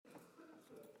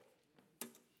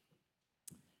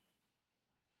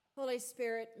Holy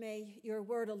Spirit, may your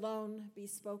word alone be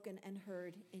spoken and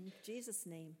heard. In Jesus'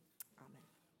 name, amen.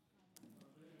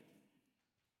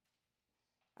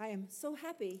 I am so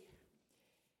happy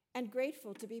and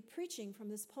grateful to be preaching from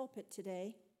this pulpit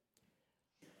today,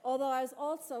 although I was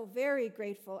also very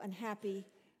grateful and happy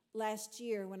last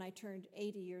year when I turned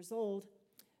 80 years old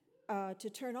to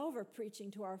turn over preaching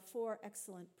to our 4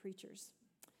 excellent preachers.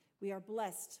 We are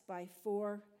blessed by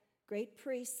 4 great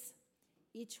priests,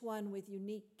 each one with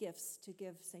unique gifts to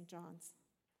give St. John's.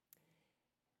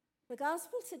 The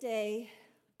gospel today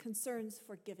concerns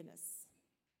forgiveness,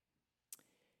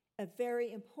 a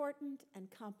very important and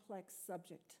complex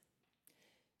subject.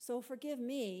 So forgive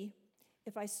me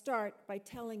if I start by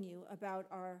telling you about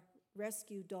our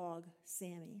rescue dog,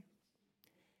 Sammy.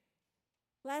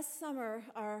 Last summer,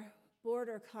 our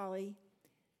border collie,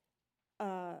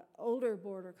 older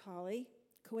border collie,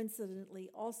 coincidentally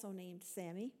also named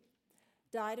Sammy,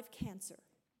 died of cancer.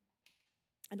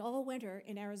 And all winter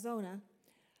in Arizona,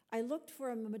 I looked for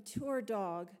a mature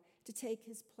dog to take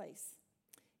his place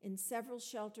in several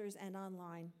shelters and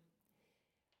online.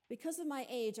 Because of my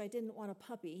age, I didn't want a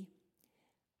puppy,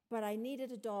 but I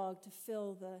needed a dog to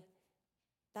fill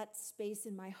that space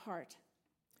in my heart.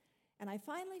 And I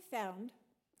finally found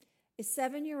a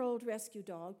 7-year-old rescue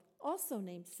dog, also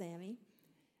named Sammy,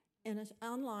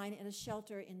 online in a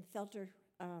shelter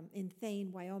in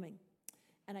Thane, Wyoming.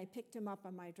 And I picked him up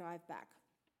on my drive back.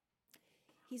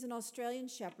 He's an Australian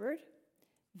Shepherd,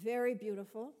 very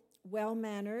beautiful,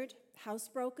 well-mannered,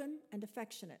 housebroken, and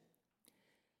affectionate.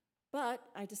 But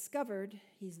I discovered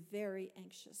he's very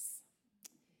anxious.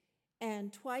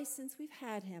 And twice since we've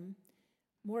had him,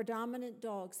 more dominant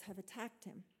dogs have attacked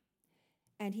him.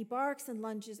 And he barks and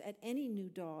lunges at any new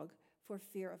dog for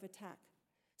fear of attack.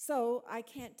 So I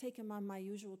can't take him on my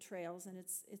usual trails, and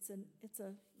it's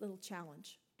a little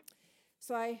challenge.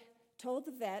 So I told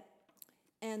the vet,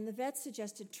 and the vet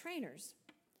suggested trainers.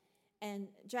 And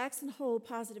Jackson Hole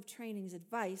Positive Training's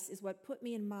advice is what put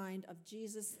me in mind of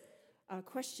Jesus'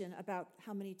 question about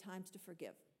how many times to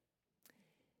forgive.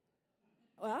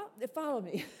 Well, follow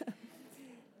me.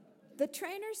 The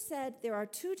trainer said there are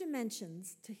 2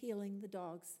 dimensions to healing the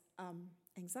dog's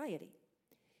anxiety.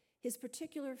 His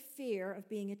particular fear of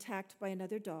being attacked by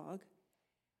another dog,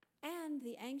 and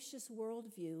the anxious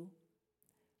worldview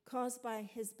caused by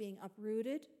his being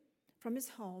uprooted from his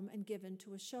home and given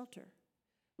to a shelter,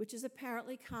 which is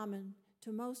apparently common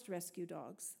to most rescue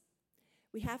dogs.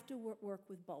 We have to work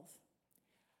with both.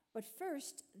 But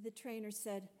first, the trainer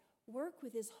said, work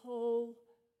with his whole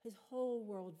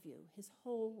worldview,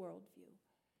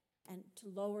 and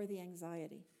to lower the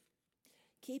anxiety.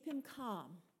 Keep him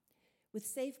calm, with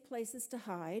safe places to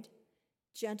hide,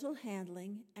 gentle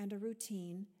handling, and a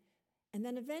routine, and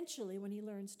then eventually, when he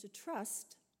learns to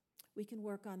trust, we can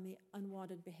work on the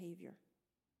unwanted behavior.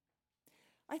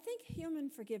 I think human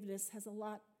forgiveness has a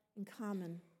lot in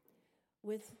common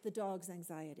with the dog's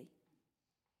anxiety.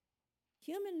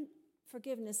 Human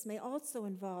forgiveness may also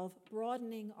involve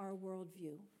broadening our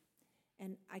worldview.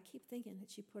 And I keep thinking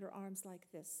that she put her arms like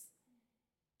this.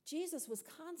 Jesus was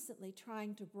constantly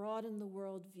trying to broaden the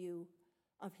worldview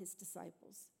of his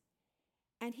disciples.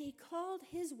 And he called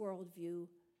his worldview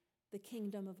the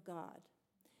kingdom of God.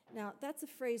 Now, that's a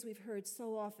phrase we've heard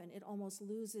so often, it almost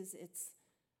loses its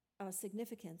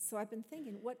significance. So I've been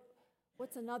thinking,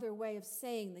 what's another way of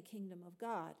saying the kingdom of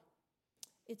God?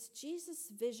 It's Jesus'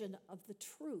 vision of the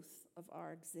truth of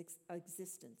our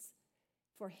existence.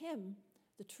 For him,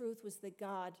 the truth was that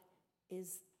God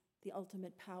is the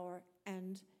ultimate power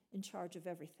and in charge of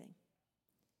everything.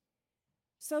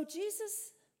 So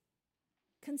Jesus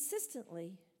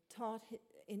consistently taught,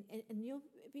 and you'll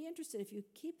be interested if you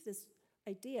keep this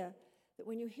idea that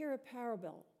when you hear a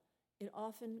parable, it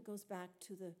often goes back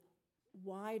to the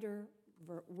wider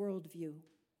worldview.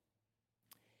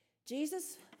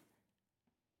 Jesus'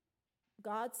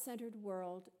 God-centered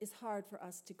world is hard for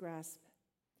us to grasp.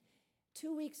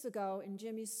 2 weeks ago in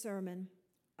Jimmy's sermon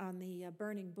on the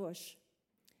burning bush,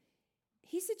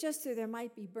 he suggested there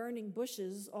might be burning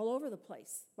bushes all over the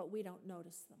place, but we don't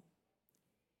notice them.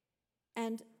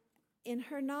 And in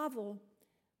her novel,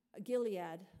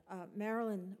 Gilead,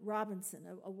 Marilyn Robinson,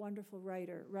 a wonderful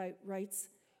writer, writes,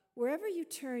 "Wherever you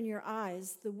turn your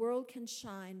eyes, the world can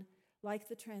shine like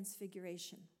the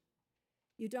Transfiguration.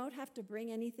 You don't have to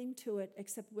bring anything to it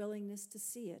except willingness to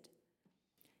see it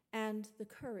and the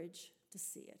courage to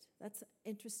see it." That's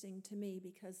interesting to me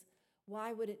because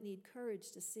why would it need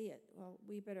courage to see it? Well,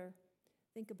 we better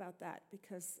think about that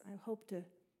because I hope to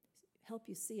help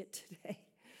you see it today.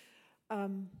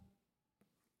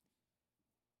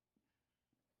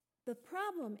 The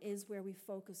problem is where we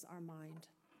focus our mind.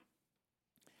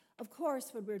 Of course,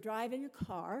 when we're driving a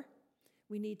car,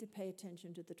 we need to pay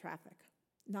attention to the traffic,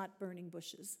 not burning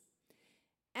bushes.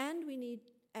 And we need,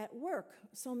 at work,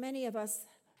 so many of us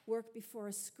work before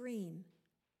a screen,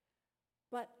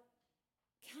 but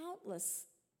countless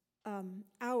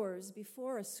hours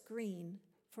before a screen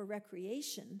for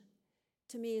recreation,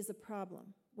 to me, is a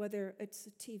problem. Whether it's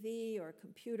a TV or a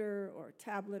computer or a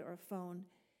tablet or a phone,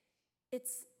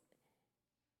 it's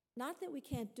not that we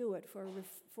can't do it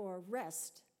for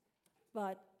rest,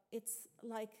 but it's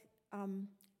like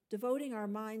devoting our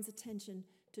mind's attention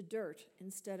to dirt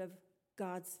instead of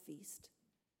God's feast,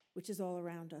 which is all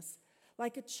around us.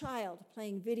 Like a child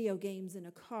playing video games in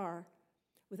a car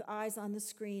with eyes on the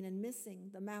screen and missing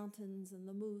the mountains and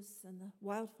the moose and the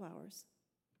wildflowers.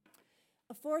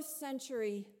 A 4th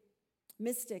century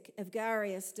mystic,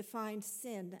 Evagrius, defined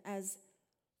sin as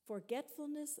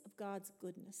forgetfulness of God's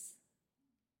goodness.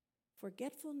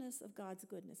 Forgetfulness of God's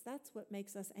goodness. That's what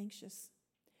makes us anxious.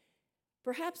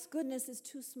 Perhaps goodness is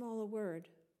too small a word.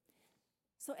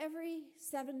 So every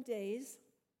 7 days,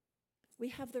 we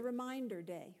have the reminder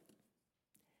day.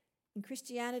 In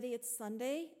Christianity, it's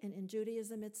Sunday, and in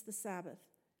Judaism, it's the Sabbath.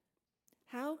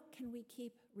 How can we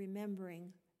keep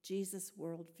remembering Jesus'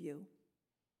 worldview?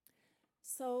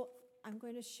 So I'm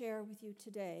going to share with you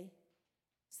today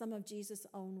some of Jesus'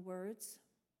 own words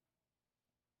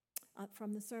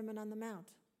from the Sermon on the Mount.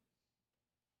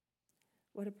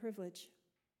 What a privilege.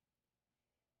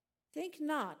 Think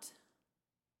not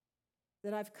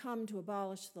that I've come to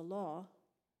abolish the law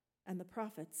and the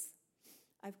prophets.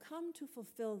 I've come to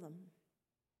fulfill them.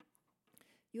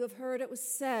 You have heard it was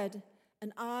said,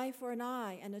 an eye for an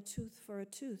eye and a tooth for a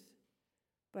tooth.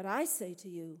 But I say to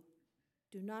you,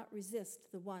 do not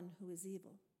resist the one who is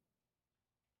evil.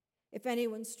 If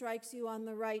anyone strikes you on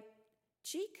the right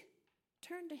cheek,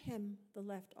 turn to him the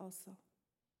left also.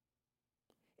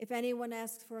 If anyone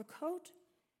asks for a coat,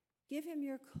 give him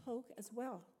your cloak as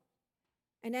well.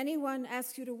 And anyone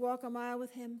asks you to walk a mile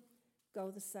with him,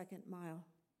 go the 2nd mile.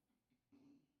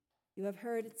 You have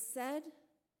heard it said,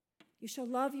 you shall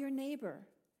love your neighbor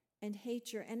and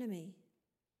hate your enemy.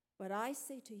 But I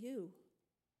say to you,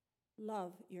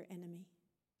 love your enemy.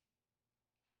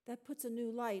 That puts a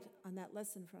new light on that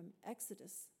lesson from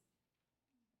Exodus,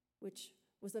 which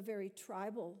was a very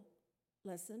tribal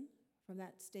lesson from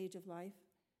that stage of life.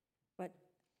 But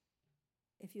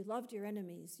if you loved your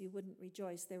enemies, you wouldn't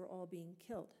rejoice they were all being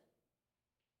killed.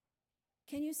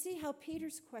 Can you see how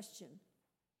Peter's question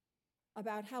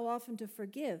about how often to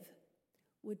forgive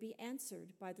would be answered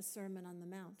by the Sermon on the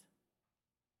Mount?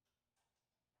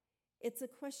 It's a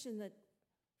question that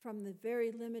from the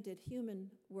very limited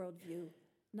human worldview,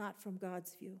 not from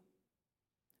God's view,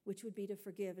 which would be to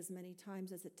forgive as many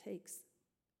times as it takes.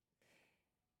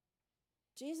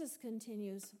 Jesus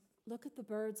continues, look at the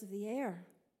birds of the air.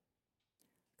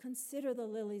 Consider the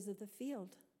lilies of the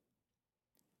field.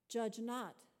 Judge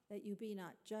not, that you be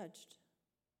not judged.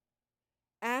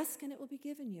 Ask, and it will be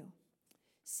given you.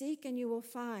 Seek, and you will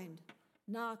find.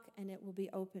 Knock, and it will be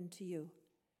opened to you.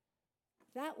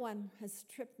 That one has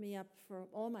tripped me up for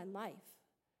all my life,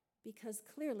 because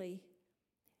clearly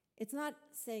it's not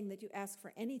saying that you ask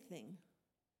for anything,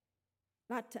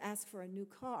 not to ask for a new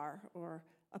car or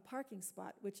a parking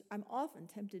spot, which I'm often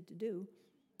tempted to do,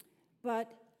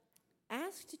 but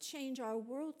ask to change our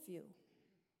worldview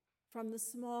from the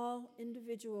small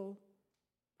individual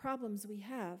problems we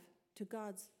have to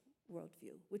God's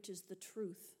worldview, which is the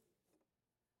truth.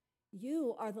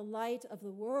 You are the light of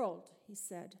the world, he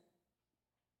said.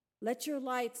 Let your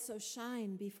light so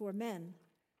shine before men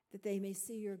that they may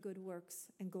see your good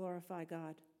works and glorify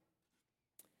God.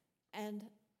 And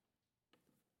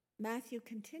Matthew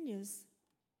continues,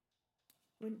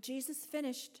 when Jesus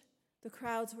finished, the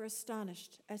crowds were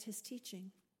astonished at his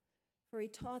teaching, for he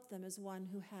taught them as one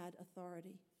who had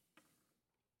authority.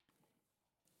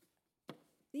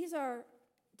 These are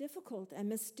difficult and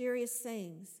mysterious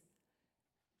sayings,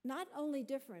 not only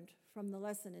different from the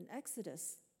lesson in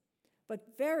Exodus,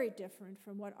 but very different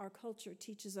from what our culture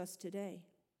teaches us today.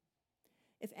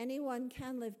 If anyone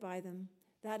can live by them,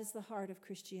 that is the heart of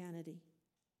Christianity.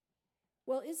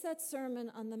 Well, is that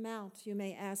Sermon on the Mount, you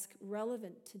may ask,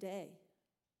 relevant today?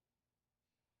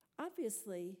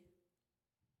 Obviously,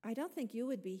 I don't think you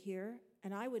would be here,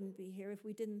 and I wouldn't be here if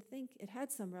we didn't think it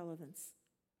had some relevance.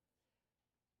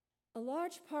 A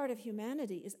large part of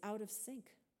humanity is out of sync.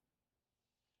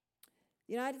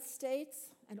 The United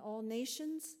States and all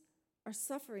nations are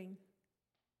suffering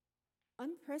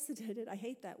unprecedented, I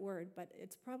hate that word, but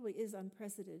it probably is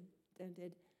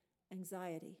unprecedented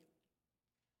anxiety.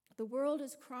 The world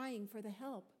is crying for the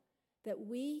help that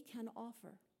we can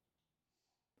offer.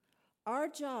 Our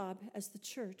job as the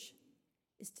church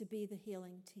is to be the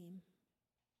healing team.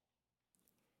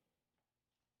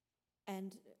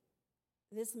 And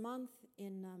this month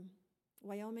in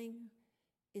Wyoming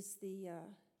is the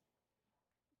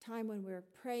time when we're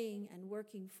praying and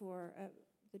working for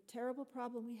the terrible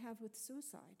problem we have with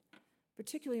suicide,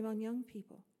 particularly among young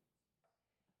people.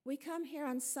 We come here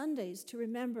on Sundays to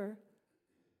remember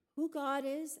who God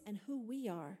is and who we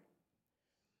are.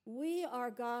 We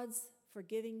are God's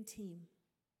forgiving team,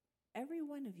 every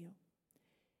one of you.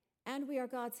 And we are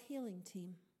God's healing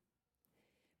team.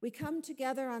 We come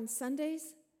together on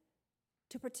Sundays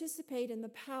to participate in the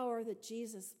power that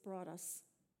Jesus brought us,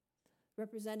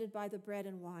 represented by the bread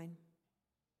and wine.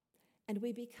 And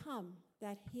we become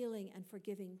that healing and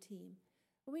forgiving team.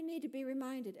 We need to be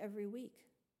reminded every week,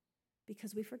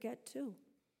 because we forget too.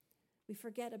 We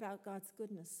forget about God's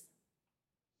goodness.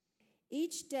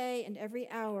 Each day and every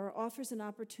hour offers an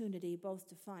opportunity both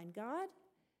to find God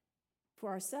for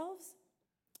ourselves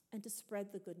and to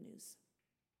spread the good news,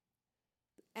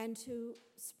 and to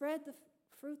spread the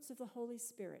fruits of the Holy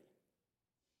Spirit.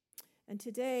 And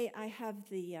today I have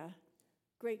the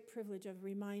great privilege of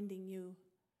reminding you,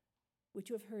 which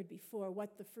you have heard before,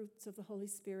 what the fruits of the Holy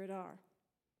Spirit are.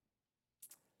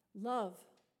 Love,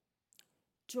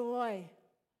 joy,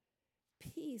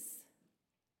 peace,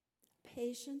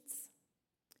 patience,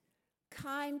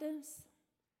 kindness,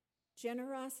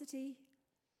 generosity,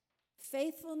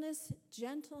 faithfulness,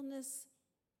 gentleness,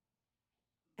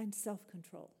 and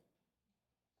self-control.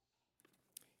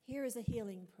 Here is a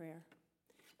healing prayer,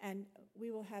 and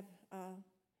we will have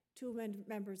two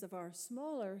members of our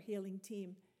smaller healing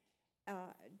team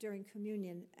during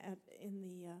communion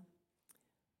in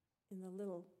the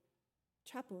little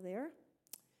chapel there.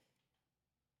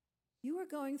 You are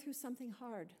going through something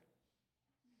hard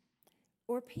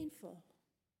or painful,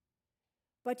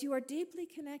 but you are deeply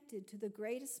connected to the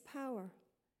greatest power.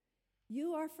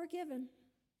 You are forgiven.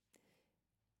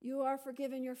 You are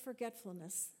forgiven your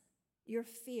forgetfulness, your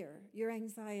fear, your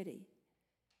anxiety.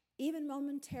 Even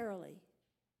momentarily,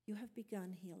 you have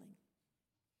begun healing.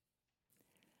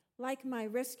 Like my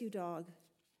rescue dog,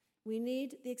 we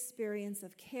need the experience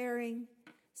of caring,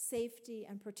 safety,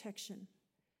 and protection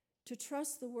to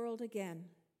trust the world again,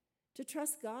 to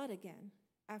trust God again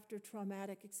after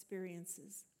traumatic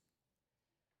experiences.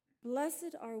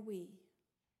 Blessed are we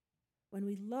when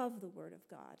we love the Word of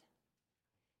God.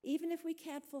 Even if we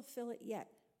can't fulfill it yet,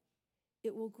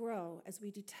 it will grow as we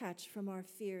detach from our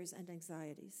fears and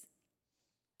anxieties.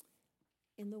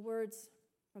 In the words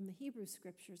from the Hebrew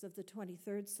Scriptures of the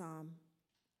 23rd Psalm,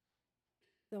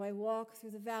 though I walk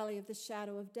through the valley of the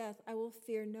shadow of death, I will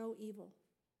fear no evil,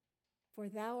 for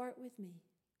thou art with me.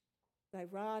 Thy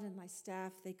rod and thy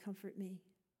staff, they comfort me.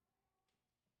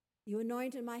 You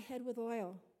anointed my head with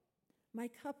oil. My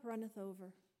cup runneth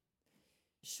over.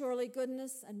 Surely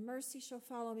goodness and mercy shall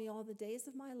follow me all the days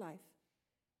of my life,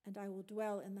 and I will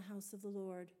dwell in the house of the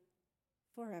Lord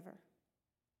forever.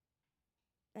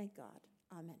 Thank God.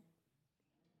 Amen.